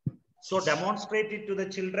 sir. So demonstrate it to the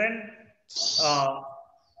children.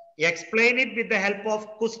 Explain it with the help of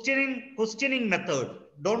questioning method.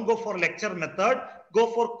 Don't go for lecture method. Go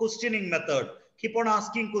for questioning method. Keep on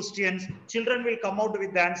asking questions. Children will come out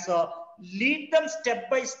with the answer. Lead them step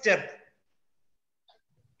by step,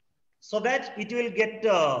 so that it will get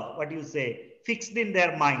fixed in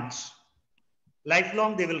their minds.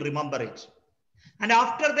 Lifelong they will remember it. And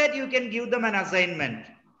after that you can give them an assignment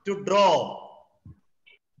to draw.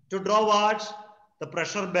 To draw what? The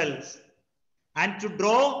pressure belts. And to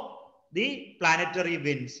draw the planetary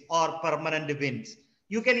winds or permanent winds.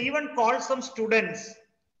 You can even call some students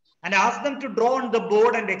and ask them to draw on the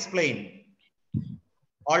board and explain.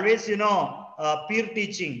 Always, peer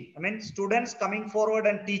teaching. I mean, students coming forward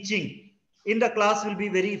and teaching in the class will be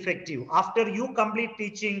very effective. After you complete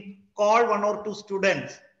teaching, call 1 or 2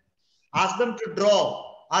 students. Ask them to draw.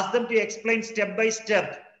 Ask them to explain step by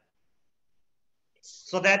step,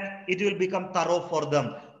 so that it will become thorough for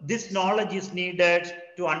them. This knowledge is needed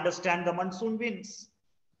to understand the monsoon winds.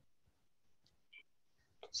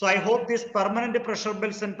 So I hope these permanent pressure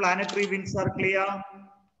belts and planetary winds are clear.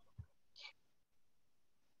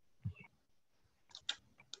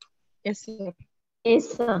 Yes, sir.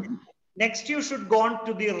 Yes, sir. Next, you should go on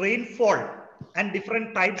to the rainfall and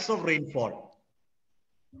different types of rainfall.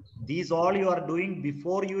 These all you are doing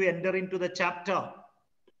before you enter into the chapter.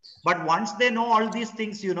 But once they know all these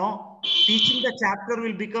things, teaching the chapter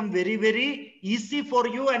will become very, very easy for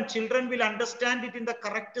you, and children will understand it in the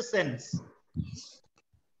correct sense.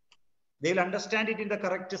 They will understand it in the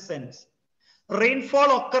correct sense.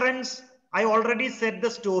 Rainfall occurrence, I already said the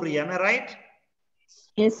story. Am I right?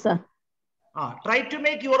 Yes, sir. Try to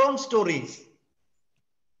make your own stories.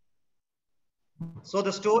 So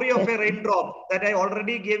the story of a raindrop that I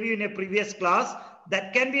already gave you in a previous class,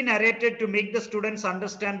 that can be narrated to make the students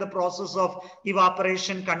understand the process of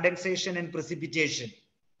evaporation, condensation, and precipitation.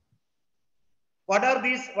 What are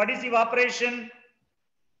these? What is evaporation?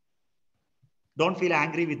 Don't feel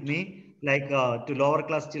angry with me, like to lower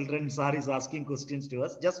class children, sir is asking questions to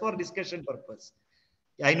us, just for discussion purpose.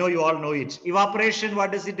 I know you all know it. Evaporation,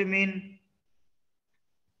 what does it mean?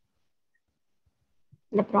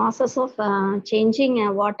 The process of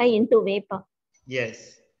changing water into vapor.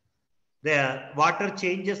 Yes. The water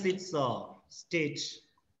changes its state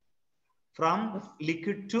from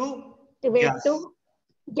liquid to gas.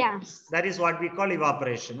 Gas. That is what we call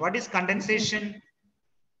evaporation. What is condensation?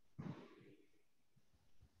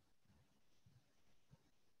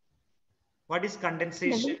 What is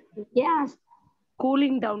condensation? Yes.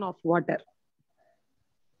 Cooling down of water.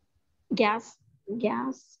 gas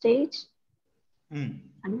stage.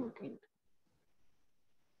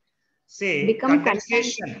 Say Become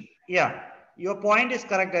condensation. Yeah, your point is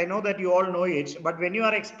correct. I know that you all know it, but when you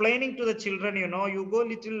are explaining to the children, you know, you go a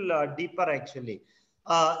little deeper actually.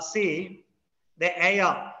 See the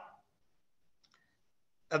air.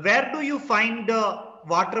 Where do you find the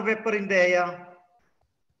water vapor in the air?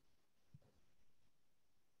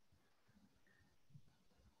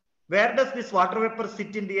 Where does this water vapor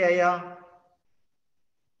sit in the air?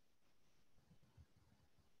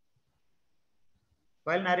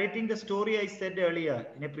 While narrating the story I said earlier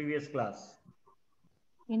in a previous class.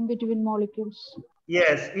 In between molecules.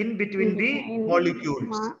 Yes, in between the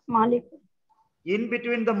molecules. In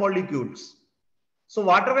between the molecules. So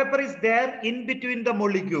water vapor is there in between the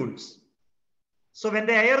molecules. So when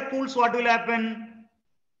the air cools, what will happen?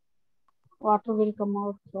 Water will come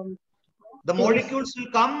out from. The molecules will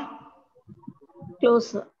come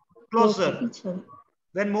closer.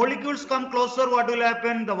 When molecules come closer, what will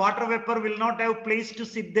happen? The water vapor will not have place to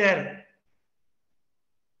sit there.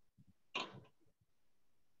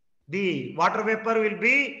 The water vapor will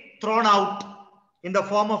be thrown out in the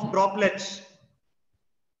form of droplets.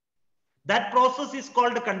 That process is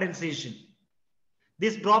called condensation.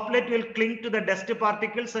 This droplet will cling to the dust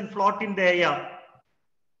particles and float in the air.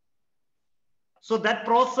 So that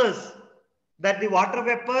process that the water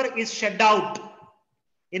vapor is shed out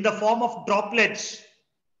in the form of droplets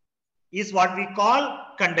is what we call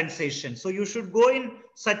condensation. So you should go in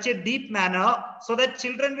such a deep manner so that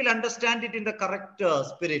children will understand it in the correct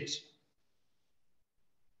spirit.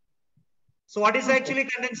 So what is actually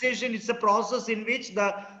condensation? It's a process in which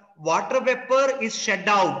the water vapor is shed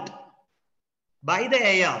out by the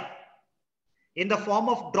air in the form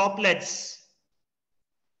of droplets,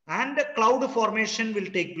 and a cloud formation will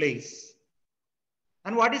take place.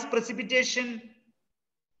 And what is precipitation?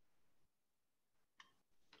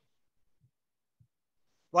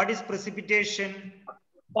 What is precipitation?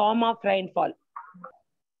 Form of rainfall.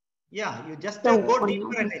 Yeah, you just go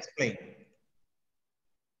deeper and explain.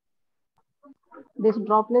 These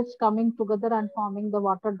droplets coming together and forming the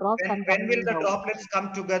water drops. When will the droplets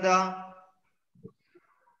come together?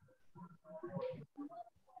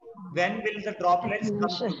 When will the droplets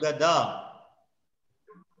come together?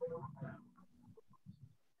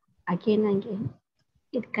 Again.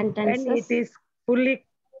 It condenses. When it is fully.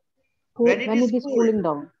 When it is cooling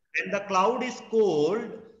down. When the cloud is cooled,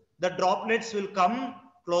 the droplets will come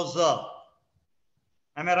closer.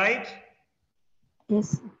 Am I right?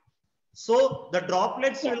 Yes. So the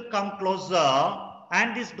droplets will come closer,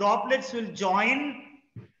 and these droplets will join.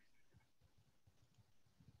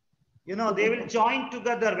 You know, they will join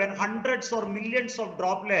together. When hundreds or millions of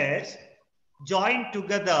droplets join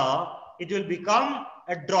together, it will become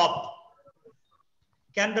a drop.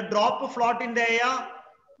 Can the drop float in the air?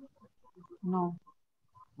 No.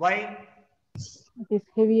 Why? It is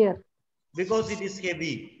heavier. Because it is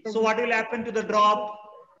heavy. So what will happen to the drop?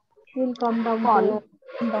 It will come down. Drop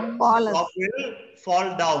will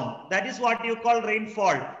fall down. That is what you call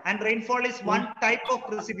rainfall. And rainfall is one type of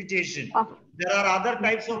precipitation. There are other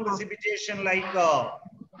types of precipitation like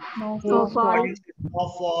snowfall,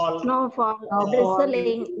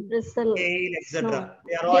 drizzle, hail, etc.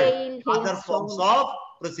 They are all other forms of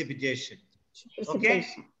precipitation. Okay.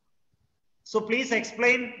 So please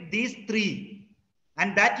explain these three,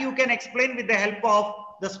 and that you can explain with the help of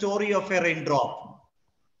the story of a raindrop.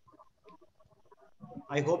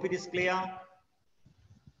 I hope it is clear.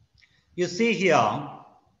 You see here,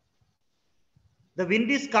 the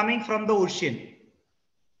wind is coming from the ocean.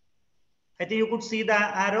 I think you could see the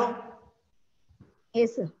arrow.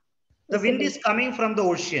 Yes, sir. The wind is coming from the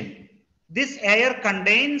ocean. This air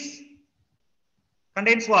contains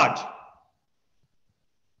what?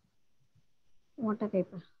 Water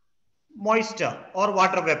vapor. Moisture or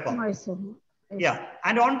water vapor. Moisture. Yes. Yeah.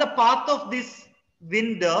 And on the path of this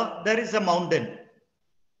wind, there is a mountain.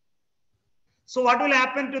 So what will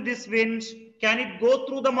happen to this wind? Can it go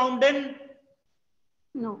through the mountain?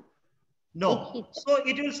 No. No. So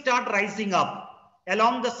it will start rising up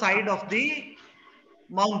along the side of the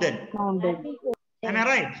mountain. Am I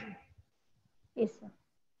right? Yes, sir.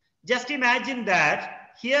 Just imagine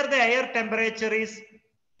that here the air temperature is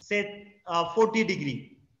say 40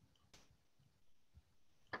 degree.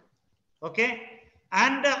 Okay.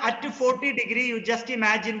 And at 40 degree, you just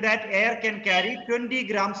imagine that air can carry 20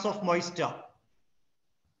 grams of moisture.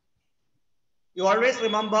 You always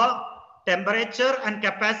remember temperature and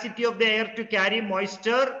capacity of the air to carry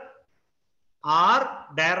moisture are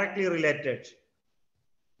directly related.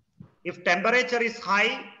 If temperature is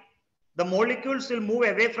high, the molecules will move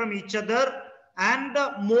away from each other and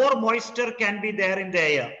more moisture can be there in the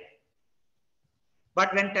air.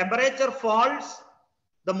 But when temperature falls,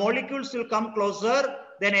 the molecules will come closer,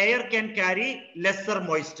 then air can carry lesser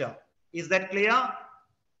moisture. Is that clear?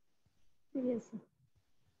 Yes, sir.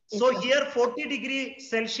 So here 40 degree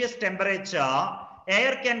Celsius temperature,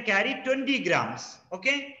 air can carry 20 grams.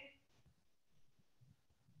 Okay?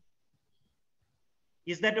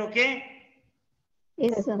 Is that okay?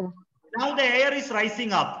 Yes, sir. Now the air is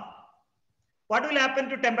rising up. What will happen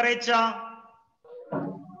to temperature?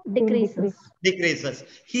 Decreases. Decreases.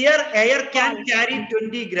 Here air can carry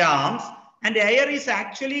 20 grams and air is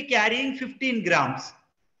actually carrying 15 grams.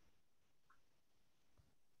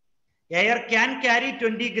 Air can carry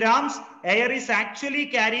 20 grams. Air is actually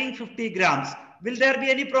carrying 50 grams. Will there be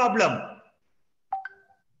any problem?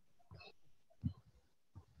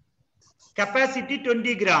 Capacity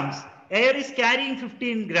 20 grams. Air is carrying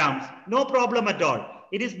 15 grams. No problem at all.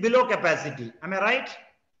 It is below capacity. Am I right?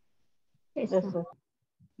 Yes, Yes, sir. sir.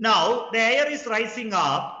 Now the air is rising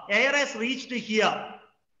up. Air has reached here.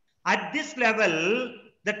 At this level,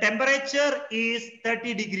 the temperature is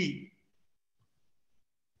 30 degree.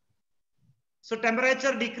 So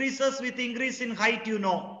temperature decreases with increase in height, you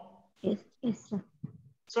know. Yes, yes, sir.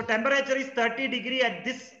 So temperature is 30 degree at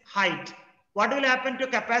this height. What will happen to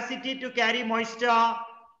capacity to carry moisture?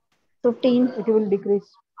 15. It will decrease.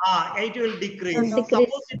 It will decrease. Decrease.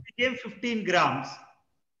 Suppose it became 15 grams.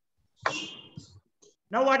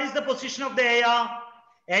 Now what is the position of the air?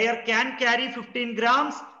 Air can carry 15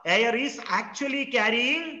 grams. Air is actually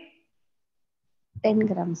carrying 10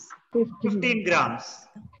 grams. 15 grams.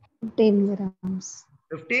 15 grams.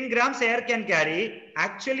 15 grams air can carry.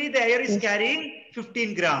 Actually, the air is carrying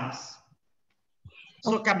 15 grams.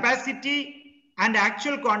 So capacity and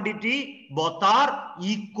actual quantity both are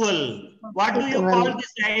equal. What do you call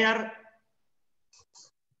this air?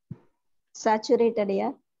 Saturated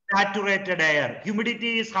air. Saturated air.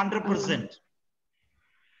 Humidity is 100%.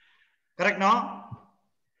 Correct now?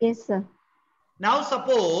 Yes, sir. Now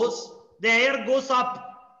suppose the air goes up.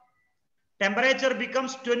 Temperature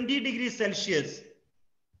becomes 20 degrees Celsius.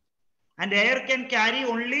 And air can carry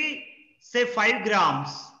only say 5 grams.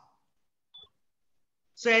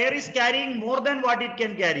 So air is carrying more than what it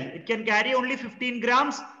can carry. It can carry only 15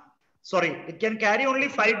 grams. Sorry, it can carry only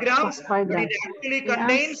 5 grams. 5 but grams. it actually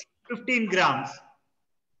contains 15 grams.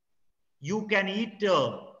 You can eat,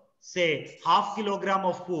 say, half kilogram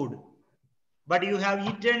of food. But you have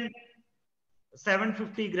eaten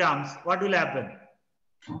 750 grams. What will happen?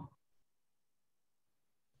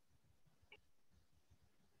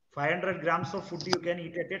 500 grams of food you can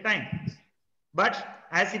eat at a time. But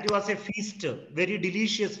as it was a feast, very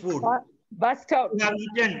delicious food, Bust out. you have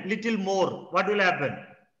eaten little more. What will happen?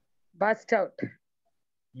 Bust out.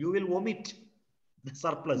 You will vomit the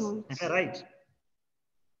surplus. Am I right?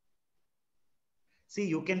 See,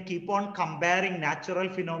 you can keep on comparing natural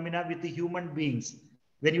phenomena with the human beings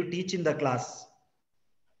when you teach in the class.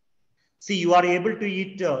 See, you are able to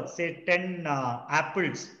eat, say, 10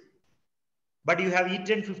 apples. But you have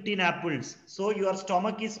eaten 15 apples. So your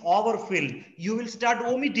stomach is overfilled. You will start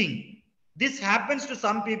vomiting. This happens to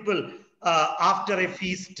some people after a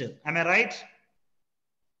feast. Am I right?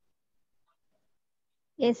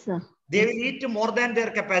 Yes, sir. They will eat more than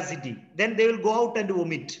their capacity. Then they will go out and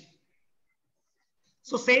vomit.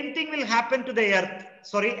 So same thing will happen to the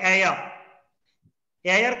air.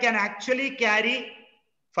 Air can actually carry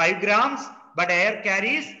 5 grams, but air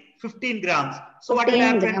carries 15 grams. So what will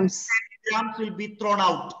happen? Grams. Grams will be thrown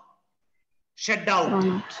out, shed out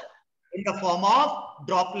in the form of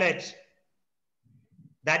droplets.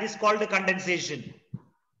 That is called the condensation.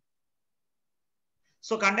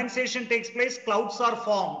 So condensation takes place, clouds are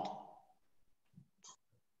formed.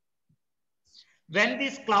 When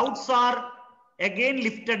these clouds are again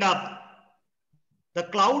lifted up, the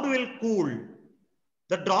cloud will cool.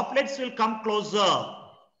 The droplets will come closer.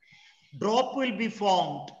 Drop will be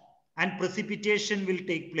formed and precipitation will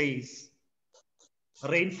take place.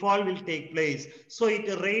 Rainfall will take place. So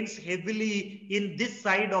it rains heavily in this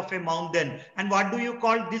side of a mountain. And what do you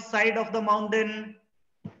call this side of the mountain?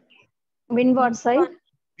 Windward side.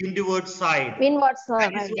 Windward side. Windward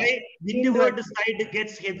side. That is why windward side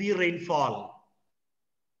gets heavy rainfall.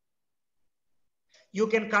 You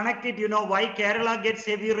can connect it, you know, why Kerala gets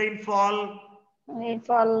heavy rainfall.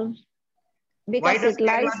 Rainfall. Because it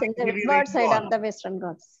lies in the windward side of the Western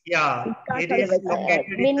Ghats. Yeah, it is located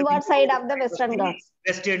windward side of the Western Ghats.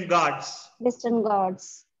 Western Ghats. Western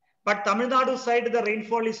Ghats. But Tamil Nadu side, the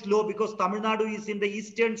rainfall is low because Tamil Nadu is in the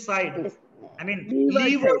eastern side. I mean,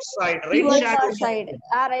 leeward side, rain shadow side.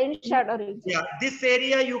 Rain shadow region. Yeah, this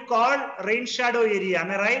area you call rain shadow area.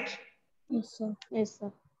 Am I right? Yes, sir. Yes,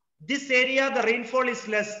 sir. This area, the rainfall is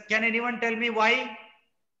less. Can anyone tell me why?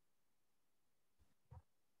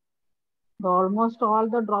 Almost all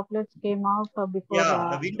the droplets came out before. Yeah,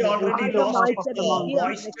 the wind reaching already All the the lost top of of moisture the is the mountain. here on the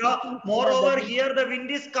moisture. kicking side of the Moreover, wind. here the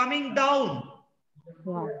wind is coming down.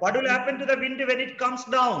 Yeah. What will happen to the wind when it comes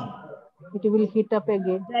down? It will heat up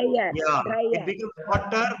again. Drier, Yeah, it drier. becomes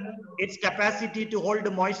hotter. Its capacity to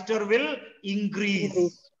hold moisture will increase.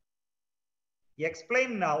 Increase.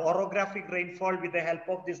 Explain now orographic rainfall with the help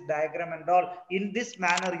of this diagram and all. In this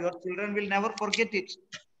manner, your children will never forget it.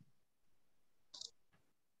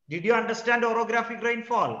 Did you understand orographic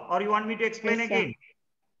rainfall, or you want me to explain Yes, sir. again?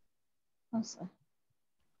 No, sir.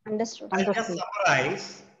 Understood. I'll just Understood.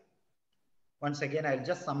 summarize. Once again, I'll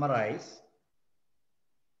just summarize.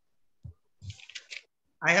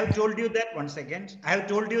 I have told you that, once again, I have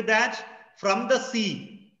told you that from the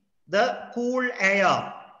sea, the cool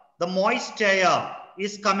air, the moist air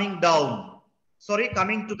is coming down. Sorry,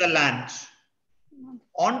 coming to the land.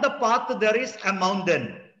 On the path, there is a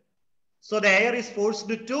mountain. So the air is forced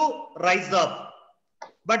to rise up.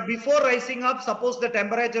 But before rising up, suppose the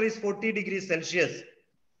temperature is 40 degrees Celsius.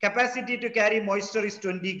 Capacity to carry moisture is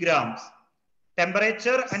 20 grams.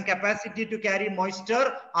 Temperature and capacity to carry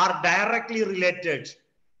moisture are directly related.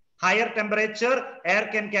 Higher temperature, air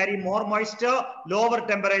can carry more moisture. Lower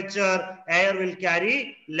temperature, air will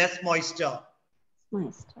carry less moisture.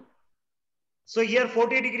 Moisture. So here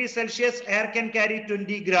 40 degrees Celsius, air can carry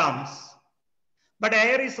 20 grams. But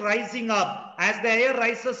air is rising up. As the air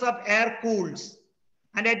rises up, air cools.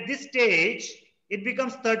 And at this stage, it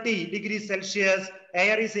becomes 30 degrees Celsius.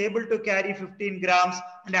 Air is able to carry 15 grams.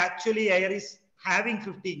 And actually, air is having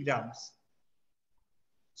 15 grams.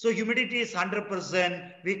 So humidity is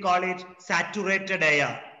 100%. We call it saturated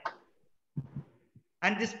air.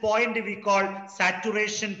 And this point we call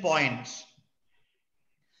saturation point.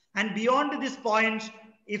 And beyond this point,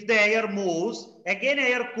 if the air moves, again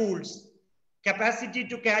air cools. Capacity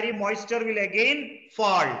to carry moisture will again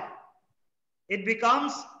fall. It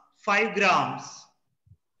becomes 5 grams.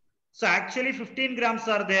 So actually 15 grams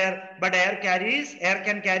are there, but air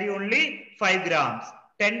can carry only 5 grams.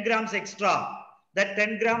 10 grams extra. That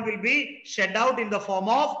 10 gram will be shed out in the form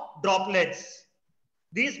of droplets.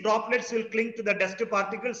 These droplets will cling to the dust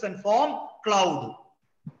particles and form cloud.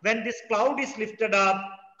 When this cloud is lifted up,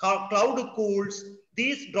 cloud cools,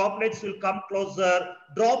 these droplets will come closer,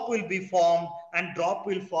 drop will be formed, and drop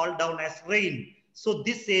will fall down as rain. So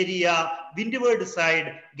this area, windward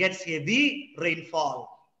side, gets heavy rainfall.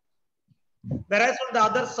 Whereas on the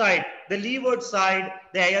other side, the leeward side,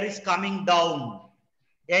 the air is coming down.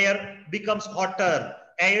 Air becomes hotter.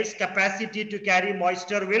 Air's capacity to carry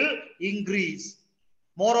moisture will increase.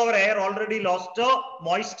 Moreover, air already lost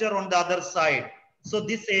moisture on the other side. So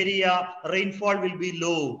this area, rainfall will be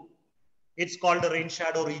low. It's called the rain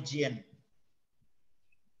shadow region.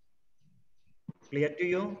 Clear to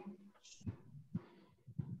you?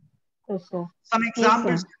 Yes, sir. Some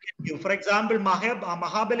examples to give you. For example,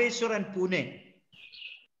 Mahabaleshwar and Pune.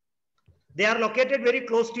 They are located very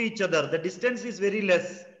close to each other. The distance is very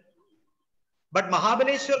less. But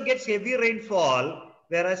Mahabaleshwar gets heavy rainfall,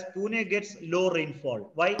 whereas Pune gets low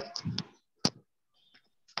rainfall. Why?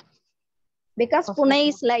 Because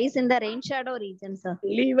Pune lies in the rain shadow region, sir.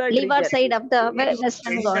 Leeward Leeward region. side of the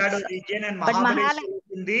Western Rain Ghats. shadow region, and But Mahabaleshwar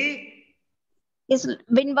is in the is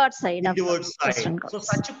windward side of windward the side. Western So Ghats.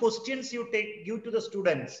 such questions you give to the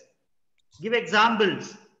students. Give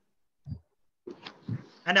examples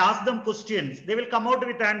and ask them questions. They will come out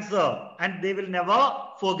with answer and they will never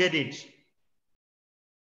forget it.